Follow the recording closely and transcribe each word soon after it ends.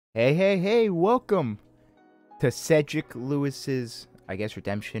Hey, hey, hey, welcome to Cedric Lewis's, I guess,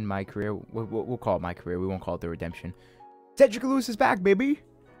 redemption, my career. We'll call it my career. We won't call it the redemption. Cedric Lewis is back, baby.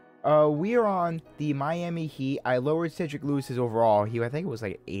 We are on the Miami Heat. I lowered Cedric Lewis's overall. I think it was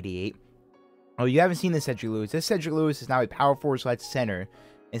like 88. Oh, you haven't seen this Cedric Lewis. This Cedric Lewis is now a power forward / center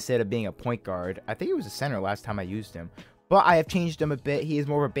instead of being a point guard. I think he was a center last time I used him. But I have changed him a bit. He is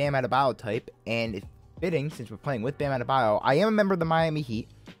more of a Bam Adebayo type. And it's fitting, since we're playing with Bam Adebayo. I am a member of the Miami Heat.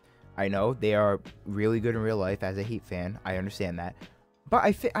 I know they are really good in real life as a Heat fan. I understand that. But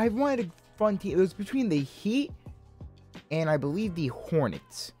I wanted a fun team. It was between the Heat and I believe the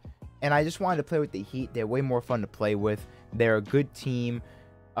Hornets. And I just wanted to play with the Heat. They're way more fun to play with. They're a good team.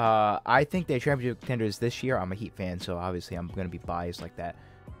 I think they're championship contenders this year. I'm a Heat fan, so obviously I'm going to be biased like that.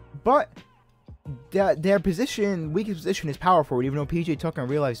 But their position, weakest position is power forward. Even though PJ Tucker in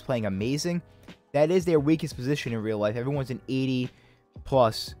real life is playing amazing, that is their weakest position in real life. Everyone's an 80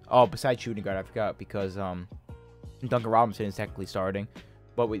 plus. Oh, besides shooting guard, I forgot, because Duncan Robinson is technically starting,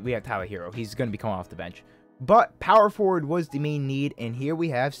 but we have Tyler Hero. He's going to be coming off the bench. But power forward was the main need, and here we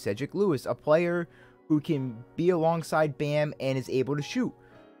have Cedric Lewis, a player who can be alongside Bam and is able to shoot,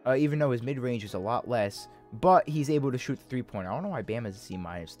 even though his mid-range is a lot less, but he's able to shoot the three-pointer. I don't know why Bam has a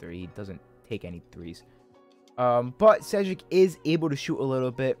C-3. He doesn't take any threes. But Cedric is able to shoot a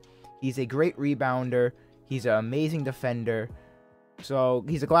little bit. He's a great rebounder. He's an amazing defender. So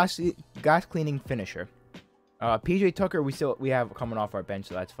he's a glass cleaning finisher. PJ Tucker we have coming off our bench,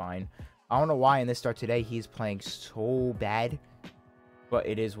 so that's fine. I don't know why in this start today he's playing so bad, but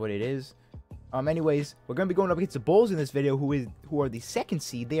it is what it is. Anyways, we're gonna be going up against the Bulls in this video, who are the second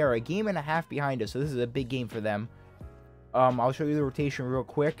seed. They are a game and a half behind us, so this is a big game for them. I'll show you the rotation real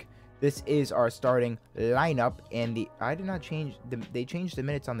quick. This is our starting lineup, and I did not change they changed the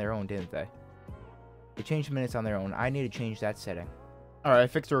minutes on their own, didn't they? They changed the minutes on their own. I need to change that setting. All right, I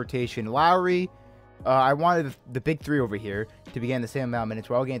fixed the rotation. Lowry, I wanted the big three over here to be getting the same amount of minutes.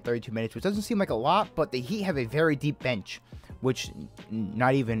 We're all getting 32 minutes, which doesn't seem like a lot, but the Heat have a very deep bench, which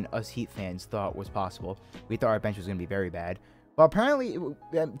not even us Heat fans thought was possible. We thought our bench was going to be very bad. But apparently,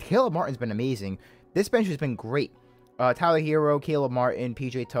 Caleb Martin's been amazing. This bench has been great. Tyler Hero, Caleb Martin,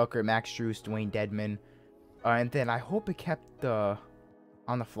 PJ Tucker, Max Strus, Dwayne Dedmon. And then I hope it kept the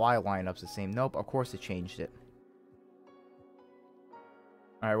on-the-fly lineups the same. Nope, of course it changed it.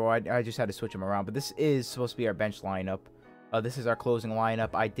 Alright, well, I just had to switch them around. But this is supposed to be our bench lineup. This is our closing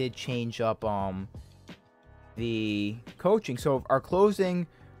lineup. I did change up the coaching. So our closing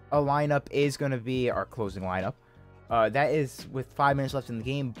lineup is going to be our closing lineup. That is with 5 minutes left in the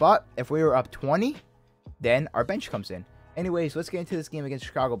game. But if we were up 20, then our bench comes in. Anyways, let's get into this game against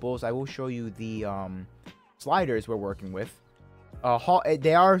Chicago Bulls. I will show you the sliders we're working with.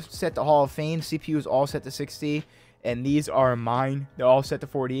 They are set to Hall of Fame. CPU is all set to 60. And these are mine. They're all set to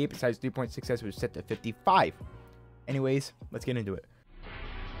 48, besides 3.6S, which is set to 55. Anyways, let's get into it.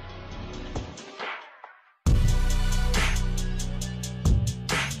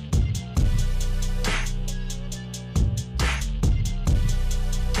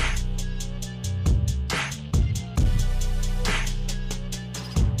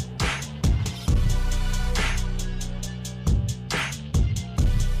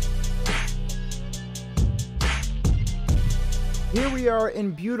 Here we are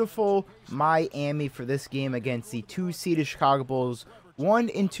in beautiful Miami for this game against the 2-seeded Chicago Bulls. 1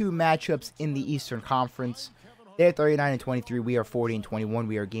 and 2 matchups in the Eastern Conference. They're 39 and 23. We are 40 and 21.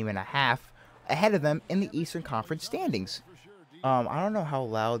 We are a game and a half ahead of them in the Eastern Conference standings. I don't know how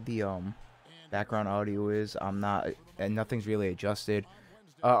loud the background audio is. Nothing's really adjusted.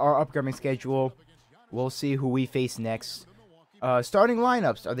 Our upcoming schedule. We'll see who we face next. Starting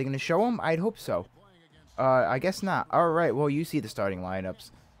lineups. Are they going to show them? I'd hope so. I guess not. Alright, well, you see the starting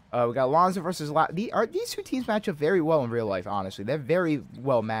lineups. We got Lonzo versus these two teams match up very well in real life, honestly. They're very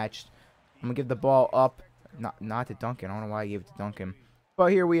well matched. I'm going to give the ball up. Not to Duncan. I don't know why I gave it to Duncan.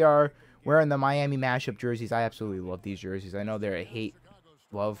 But here we are. Wearing the Miami mashup jerseys. I absolutely love these jerseys. I know they're a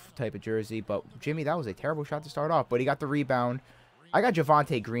hate-love type of jersey. But, Jimmy, that was a terrible shot to start off. But he got the rebound. I got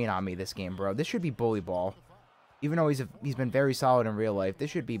Javonte Green on me this game, bro. This should be bully ball. Even though he's been very solid in real life, this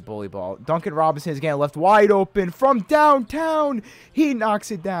should be bully ball. Duncan Robinson is getting left wide open from downtown. He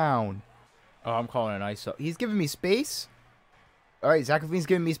knocks it down. Oh, I'm calling it nice. He's giving me space. All right, Zach LaVine's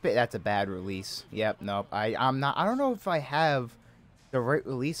giving me space. That's a bad release. Yep, nope. I'm not. I don't know if I have the right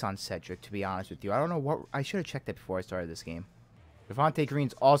release on Cedric, to be honest with you. I don't know what. I should have checked that before I started this game. Javonte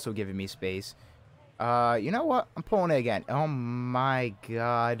Green's also giving me space. You know what? I'm pulling it again. Oh my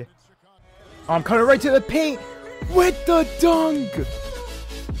God. I'm coming right to the paint. With the dunk!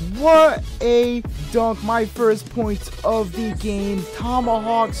 What a dunk. My first points of the game.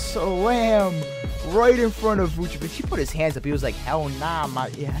 Tomahawk slam right in front of Vucevic. He put his hands up. He was like, hell nah,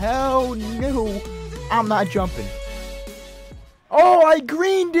 hell no. I'm not jumping. Oh, I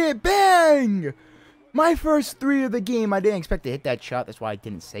greened it. Bang. My first 3 of the game. I didn't expect to hit that shot. That's why I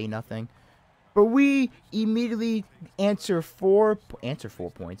didn't say nothing. But we immediately answer 4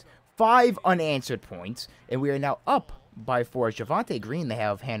 points. 5 unanswered points. And we are now up by 4. Javonte Green, they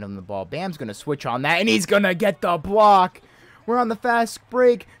have handling the ball. Bam's going to switch on that, and he's going to get the block. We're on the fast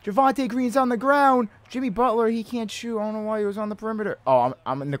break. Javonte Green's on the ground. Jimmy Butler, he can't shoot. I don't know why he was on the perimeter. Oh,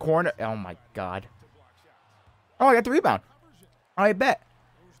 I'm in the corner. Oh, my God. Oh, I got the rebound. I bet.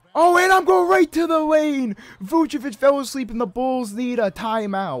 Oh, and I'm going right to the lane. Vucevic fell asleep, and the Bulls need a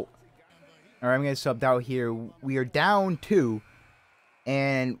timeout. All right, I'm going to sub out here. We are down 2.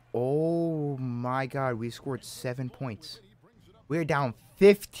 And, oh, my God, we scored 7 points. We're down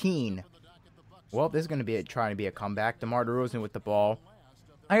 15. Well, this is going to be trying to be a comeback. DeMar DeRozan with the ball.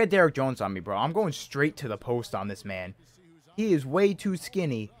 I got Derrick Jones on me, bro. I'm going straight to the post on this man. He is way too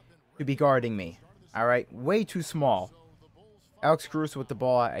skinny to be guarding me. All right, way too small. Alex Caruso with the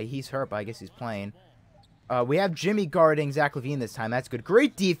ball. He's hurt, but I guess he's playing. We have Jimmy guarding Zach LaVine this time. That's good.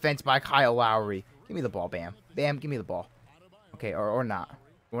 Great defense by Kyle Lowry. Give me the ball, Bam. Bam, give me the ball. Okay, or not.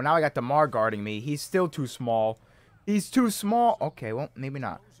 Well, now I got DeMar guarding me. He's still too small. He's too small. Okay, well, maybe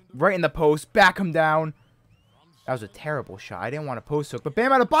not. Right in the post. Back him down. That was a terrible shot. I didn't want to post hook. But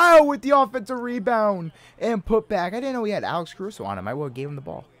Bam Adebayo with the offensive rebound. And put back. I didn't know he had Alex Caruso on him. I would have gave him the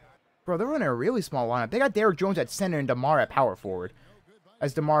ball. Bro, they're running a really small lineup. They got Derrick Jones at center and DeMar at power forward.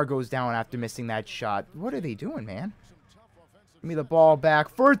 As DeMar goes down after missing that shot. What are they doing, man? Give me the ball back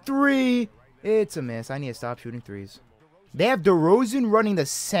for 3. It's a miss. I need to stop shooting threes. They have DeRozan running the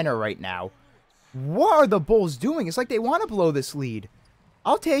center right now. What are the Bulls doing? It's like they want to blow this lead.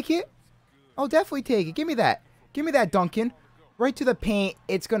 I'll take it. I'll definitely take it. Give me that. Give me that, Duncan. Right to the paint.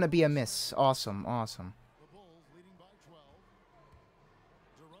 It's going to be a miss. Awesome. Awesome.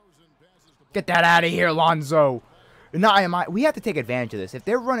 Get that out of here, Lonzo. No, we have to take advantage of this. If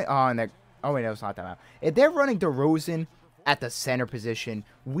they're running... Oh, wait, no, it's not that out. If they're running DeRozan at the center position,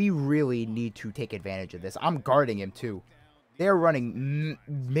 we really need to take advantage of this. I'm guarding him, too. They're running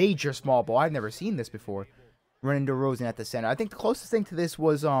major small ball. I've never seen this before. Running DeRozan at the center. I think the closest thing to this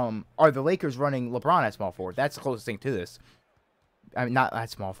was... are the Lakers running LeBron at small forward. That's the closest thing to this. I mean, not at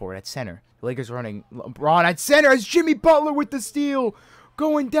small forward, at center. The Lakers running LeBron at center as Jimmy Butler with the steal.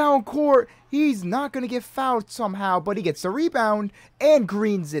 Going down court. He's not going to get fouled somehow, but he gets the rebound and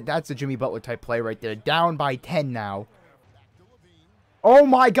greens it. That's a Jimmy Butler type play right there. Down by 10 now. Oh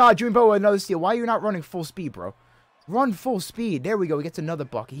my God, Jimmy Butler with another steal. Why are you not running full speed, bro? Run full speed. There we go. He gets another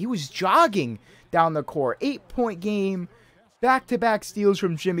bucket. He was jogging down the court. 8-point game. Back-to-back steals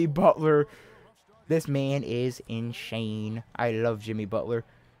from Jimmy Butler. This man is insane. I love Jimmy Butler.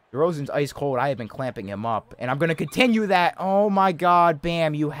 DeRozan's ice cold. I have been clamping him up. And I'm going to continue that. Oh, my God.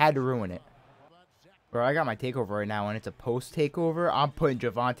 Bam. You had to ruin it. Bro, I got my takeover right now, and it's a post takeover. I'm putting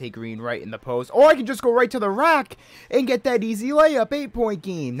Javonte Green right in the post. Or I can just go right to the rack and get that easy layup. 8-point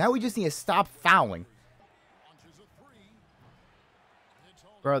game. Now we just need to stop fouling.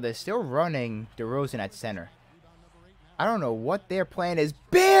 Bro, they're still running DeRozan at center. I don't know what their plan is.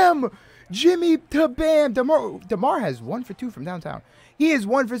 Bam! Jimmy to Bam. DeMar has 1 for 2 from downtown. He is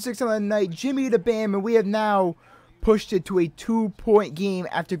 1 for 6 on the night. Jimmy to Bam, and we have now pushed it to a 2-point game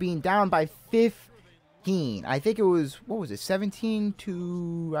after being down by 15. I think it was, what was it, 17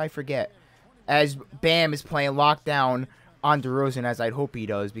 to, I forget. As Bam is playing lockdown on DeRozan, as I'd hope he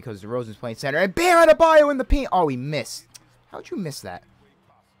does, because DeRozan's playing center. And Bam Adebayo in the paint. Oh, he missed. How'd you miss that?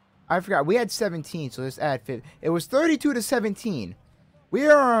 I forgot. We had 17, so let's add 5. It was 32 to 17. We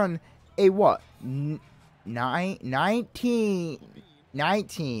are on a what? 19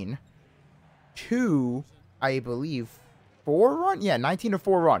 to, I believe, 4 run? Yeah, 19 to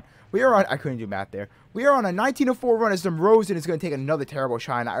 4 run. We are on, I couldn't do math there. We are on a 19 to 4 run as DeRozan is going to take another terrible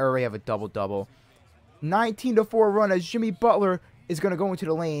shot, and I already have a double-double. 19 to 4 run as Jimmy Butler is going to go into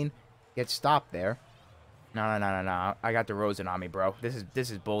the lane. Get stopped there. No. I got DeRozan on me, bro. This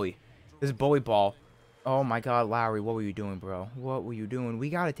is bully. This is bully ball. Oh, my God, Lowry, what were you doing, bro? What were you doing? We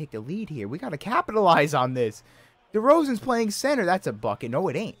got to take the lead here. We got to capitalize on this. DeRozan's playing center. That's a bucket. No,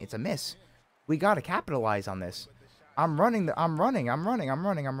 it ain't. It's a miss. We got to capitalize on this. I'm running. I'm running.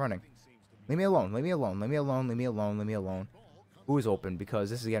 Leave me alone. Leave me alone. Who is open? Because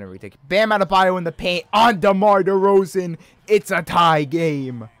this is getting ridiculous. Bam Adebayo in the paint on DeMar DeRozan. It's a tie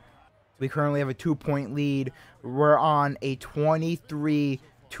game. We currently have a 2-point lead. We're on a 26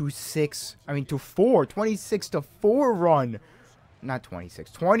 to 4 run. not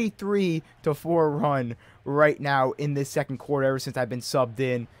 26, 23 to 4 run right now in this second quarter ever since I've been subbed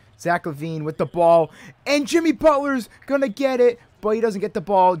in. Zach LaVine with the ball, and Jimmy Butler's gonna get it, but he doesn't get the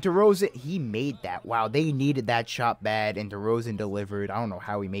ball. DeRozan, he made that. Wow, they needed that shot bad, and DeRozan delivered. I don't know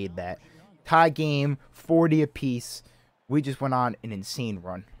how he made that. Tie game, 40 apiece. We just went on an insane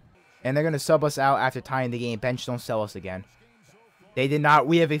run. And they're gonna sub us out after tying the game. Bench, don't sell us again. They did not.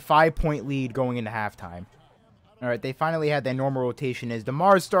 We have a 5-point lead going into halftime. All right, they finally had their normal rotation. Is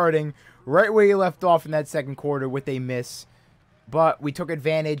DeMar's starting right where he left off in that second quarter with a miss. But we took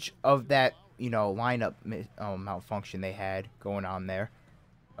advantage of that, you know, lineup malfunction they had going on there.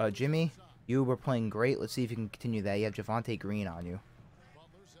 Jimmy, you were playing great. Let's see if you can continue that. You have Javonte Green on you.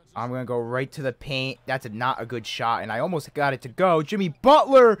 I'm going to go right to the paint. That's not a good shot, and I almost got it to go. Jimmy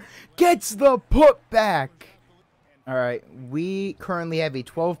Butler gets the putback. All right, we currently have a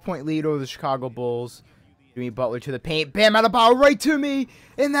 12-point lead over the Chicago Bulls. Jimmy Butler to the paint. Bam Adebayo right to me.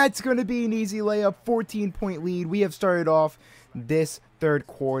 And that's going to be an easy layup. 14-point lead. We have started off this third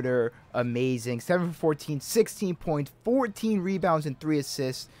quarter amazing. 7 for 14, 16 points, 14 rebounds, and 3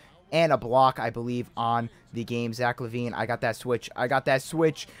 assists. And a block, I believe, on the game. Zach LaVine, I got that switch. I got that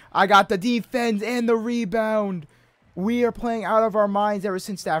switch. I got the defense and the rebound. We are playing out of our minds ever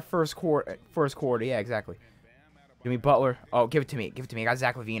since that first quarter. Yeah, exactly. Jimmy Butler. Oh, give it to me. Give it to me. I got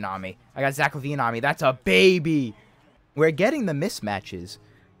Zach LaVine on me. I got Zach LaVine on me. That's a baby. We're getting the mismatches,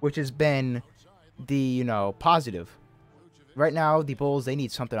 which has been the, you know, positive. Right now, the Bulls, they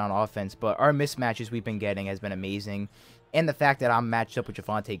need something on offense, but our mismatches we've been getting has been amazing. And the fact that I'm matched up with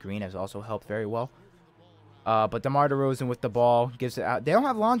Javonte Green has also helped very well. But DeMar DeRozan with the ball gives it out. They don't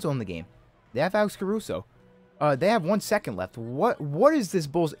have Lonzo in the game. They have Alex Caruso. They have 1 second left. What is this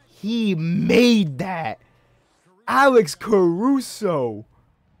Bulls? He made that. Alex Caruso.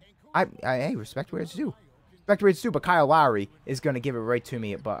 Hey, respect where it's due. Respect where it's due, but Kyle Lowry is going to give it right to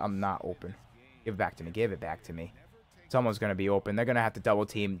me, but I'm not open. Give it back to me. Give it back to me. Someone's going to be open. They're going to have to double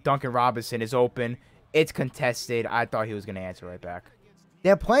team. Duncan Robinson is open. It's contested. I thought he was going to answer right back.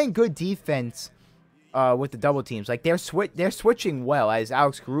 They're playing good defense with the double teams. Like, they're switching well, as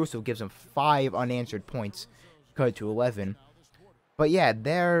Alex Caruso gives them 5 unanswered points compared to 11. But, yeah,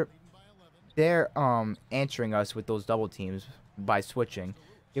 they're answering us with those double teams by switching.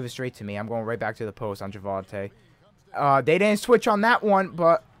 Give it straight to me. I'm going right back to the post on Javonte. They didn't switch on that one,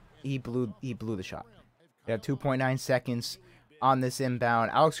 but he blew the shot. They have 2.9 seconds on this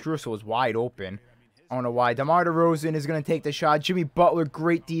inbound. Alex Caruso was wide open. I don't know why. DeMar DeRozan is going to take the shot. Jimmy Butler,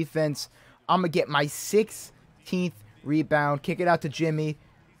 great defense. I'm going to get my 16th rebound. Kick it out to Jimmy,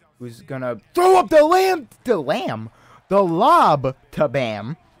 who's going to throw up the lob to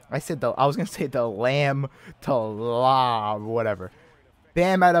Bam. I was going to say the lamb to lob, whatever.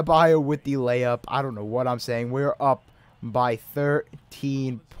 Bam Adebayo with the layup. I don't know what I'm saying. We're up by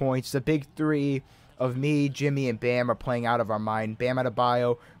 13 points. The big three of me, Jimmy, and Bam are playing out of our mind. Bam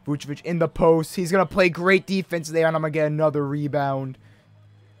Adebayo, Vucevic in the post. He's going to play great defense there, and I'm going to get another rebound.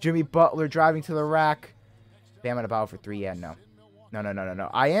 Jimmy Butler driving to the rack. Bam Adebayo for 3. Yeah, no. No.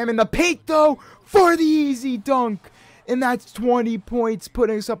 I am in the paint, though, for the easy dunk. And that's 20 points,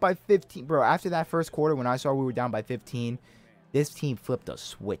 putting us up by 15. Bro, after that first quarter, when I saw we were down by 15, this team flipped a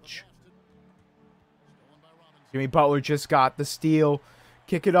switch. Jimmy Butler just got the steal.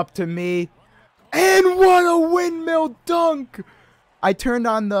 Kick it up to me. And what a windmill dunk! I turned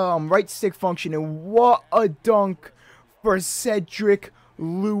on the right stick function, and what a dunk for Cedric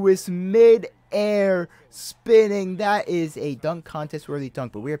Lewis. Mid-air spinning. That is a dunk contest-worthy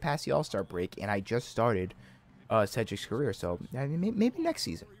dunk. But we are past the All-Star break, and I just started Cedric's career, so maybe next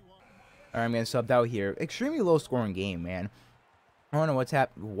season. All right, I'm going to sub out here. Extremely low-scoring game, man. I don't know what's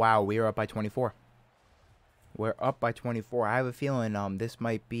happening. Wow, we are up by 24. We're up by 24. I have a feeling this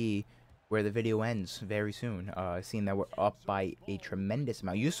might be where the video ends very soon, seeing that we're up by a tremendous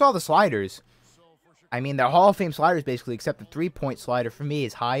amount. You saw the sliders. I mean, the Hall of Fame sliders, basically, except the three-point slider for me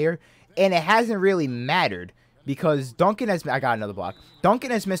is higher, and it hasn't really mattered because Duncan has... I got another block.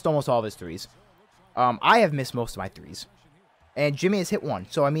 Duncan has missed almost all of his threes. I have missed most of my threes, and Jimmy has hit 1.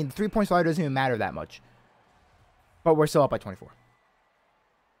 So, I mean, the three-point slider doesn't even matter that much, but we're still up by 24.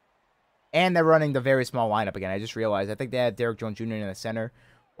 And they're running the very small lineup again. I just realized. I think they had Derrick Jones Jr. in the center,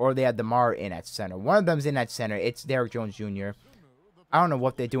 or they had DeMar in at center. One of them's in at center. It's Derrick Jones Jr. I don't know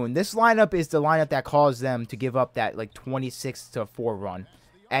what they're doing. This lineup is the lineup that caused them to give up that, like, 26-4 run.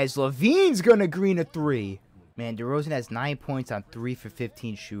 As LaVine's going to green a 3. Man, DeRozan has 9 points on 3 for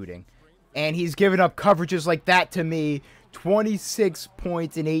 15 shooting. And he's giving up coverages like that to me. 26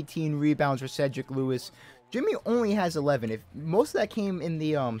 points and 18 rebounds for Cedric Lewis. Jimmy only has 11. If most of that came in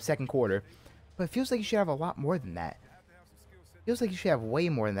the second quarter. But it feels like he should have a lot more than that. Feels like you should have way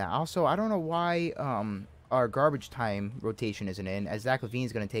more than that. Also, I don't know why our garbage time rotation isn't in, as Zach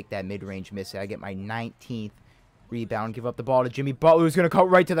LaVine's going to take that mid-range miss. I get my 19th rebound, give up the ball to Jimmy Butler, who's going to cut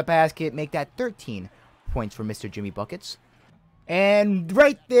right to the basket, make that 13 points for Mr. Jimmy Buckets. And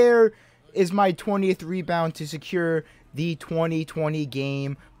right there is my 20th rebound to secure the 2020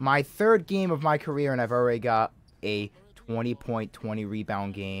 game, my third game of my career, and I've already got a 20-point,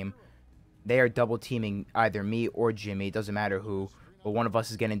 20-rebound game. They are double teaming either me or Jimmy. It doesn't matter who, but one of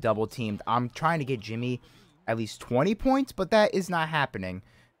us is getting double teamed. I'm trying to get Jimmy at least 20 points, but that is not happening,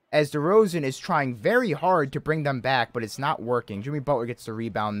 as DeRozan is trying very hard to bring them back, but it's not working. Jimmy Butler gets the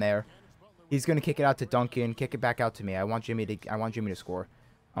rebound there. He's going to kick it out to Duncan, kick it back out to me. I want Jimmy to score.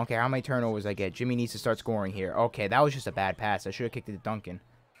 I don't care how many turnovers I get. Jimmy needs to start scoring here. Okay, that was just a bad pass. I should have kicked it to Duncan.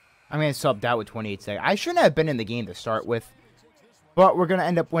 I'm going to sub that with 28 seconds. I shouldn't have been in the game to start with, but we're going to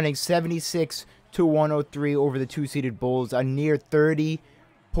end up winning 76-103 over the two-seeded Bulls, a near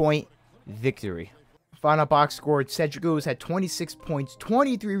 30-point victory. Final box score, Cedric Lewis had 26 points,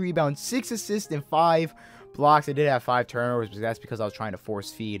 23 rebounds, 6 assists, and 5 blocks. I did have 5 turnovers, but that's because I was trying to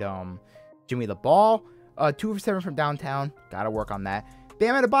force feed Jimmy the ball. 2 of 7 from downtown. Got to work on that.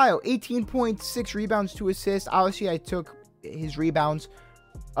 Bam Adebayo, 18 points, 6 rebounds, 2 assists. Obviously, I took his rebounds,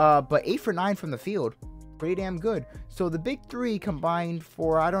 but 8 for 9 from the field. Pretty damn good. So the big three combined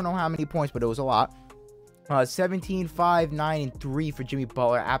for, I don't know how many points, but it was a lot. 17, 5, 9, and 3 for Jimmy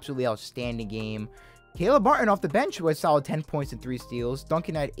Butler. Absolutely outstanding game. Caleb Martin off the bench was solid, 10 points and 3 steals.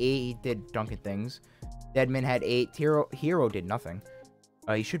 Duncan had 8. He did Duncan things. Dedmon had 8. Hero did nothing.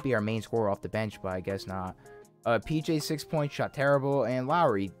 He should be our main scorer off the bench, but I guess not. PJ 6 points, shot terrible, and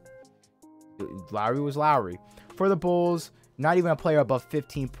Lowry was Lowry. For the Bulls, not even a player above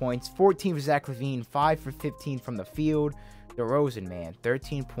 15 points. 14 for Zach LaVine, 5 for 15 from the field. DeRozan, man,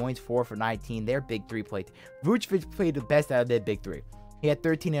 13 points, 4 for 19. Their big three played. Vucevic played the best out of their big three. He had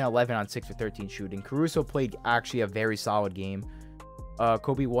 13 and 11 on 6 for 13 shooting. Caruso played actually a very solid game.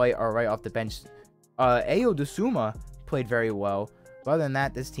 Kobe White, all right, off the bench. Ayo Dosunmu played very well. But other than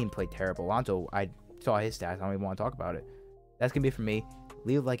that, this team played terrible. Lonzo, I saw his stats. I don't even want to talk about it. That's going to be it for me.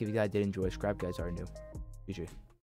 Leave a like if you guys did enjoy. Subscribe, guys are new. GG.